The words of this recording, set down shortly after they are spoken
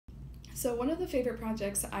So one of the favorite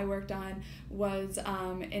projects I worked on was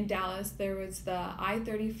in Dallas. There was the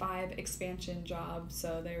I-35 expansion job.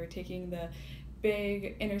 So they were taking the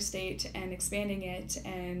big interstate and expanding it,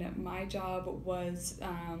 and my job was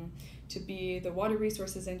to be the water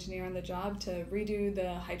resources engineer on the job to redo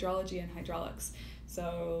the hydrology and hydraulics.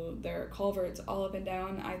 So there are culverts all up and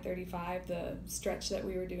down I-35, the stretch that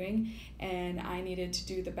we were doing, and I needed to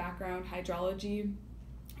do the background hydrology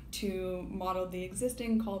to model the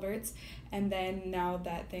existing culverts, and then now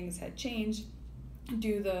that things had changed,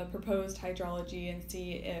 do the proposed hydrology and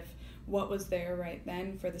see if what was there right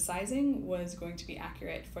then for the sizing was going to be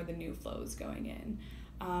accurate for the new flows going in.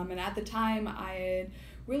 And at the time, I had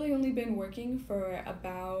really only been working for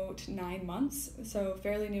about 9 months, so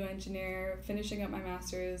fairly new engineer, finishing up my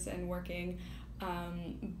master's and working,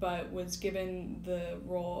 but was given the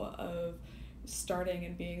role of starting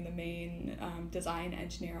and being the main design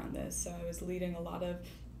engineer on this. So I was leading a lot of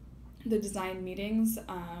the design meetings.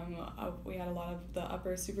 We had a lot of the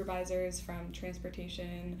upper supervisors from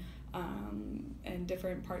transportation and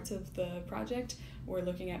different parts of the project were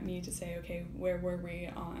looking at me to say, okay, where were we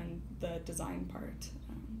on the design part?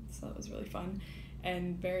 So that was really fun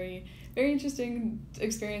and very, very interesting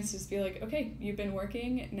experience to just be like, okay, you've been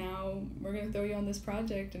working, now we're going to throw you on this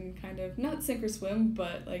project and kind of not sink or swim,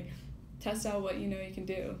 but like test out what you know you can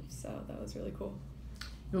do. So that was really cool.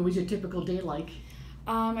 What was your typical day like?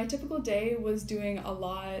 My typical day was doing a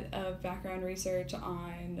lot of background research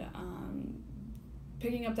on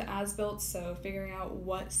picking up the as-built, so figuring out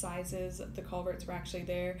what sizes the culverts were actually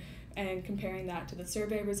there and comparing that to the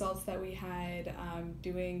survey results that we had,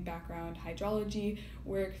 doing background hydrology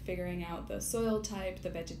work, figuring out the soil type, the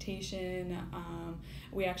vegetation.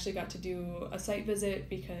 We actually got to do a site visit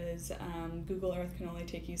because Google Earth can only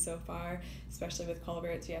take you so far, especially with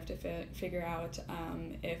culverts. You have to figure out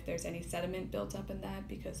if there's any sediment built up in that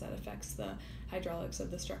because that affects the hydraulics of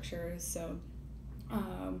the structures. So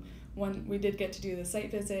we did get to do the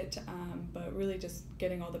site visit, but really just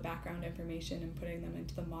getting all the background information and putting them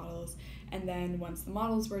into the models. And then once the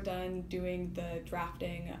models were done, doing the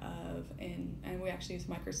drafting and we actually used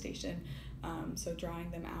MicroStation, so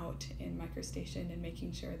drawing them out in MicroStation and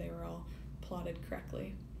making sure they were all plotted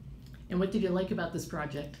correctly. And what did you like about this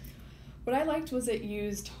project? What I liked was it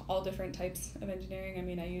used all different types of engineering. I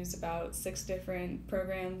mean, I used about 6 different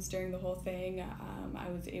programs during the whole thing. I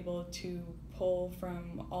was able to pull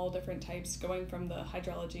from all different types, going from the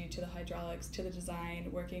hydrology to the hydraulics to the design,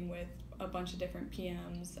 working with a bunch of different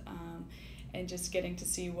PMs, and just getting to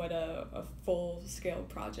see what a full-scale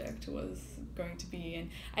project was going to be.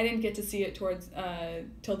 And I didn't get to see it towards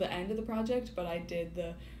till the end of the project, but I did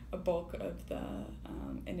a bulk of the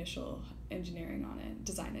initial engineering on it,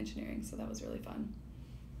 design engineering, so that was really fun.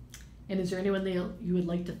 And is there anyone that you would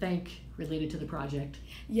like to thank related to the project?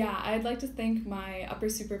 Yeah, I'd like to thank my upper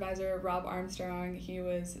supervisor, Rob Armstrong. He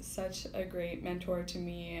was such a great mentor to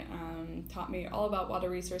me, taught me all about water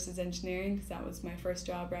resources engineering because that was my first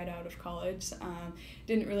job right out of college.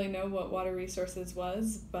 Didn't really know what water resources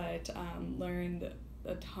was, but learned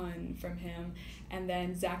a ton from him. And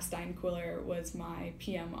then Zach Steinquiller was my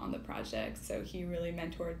PM on the project, so he really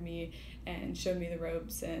mentored me and showed me the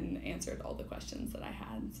ropes and answered all the questions that I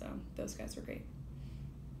had. So those guys were great.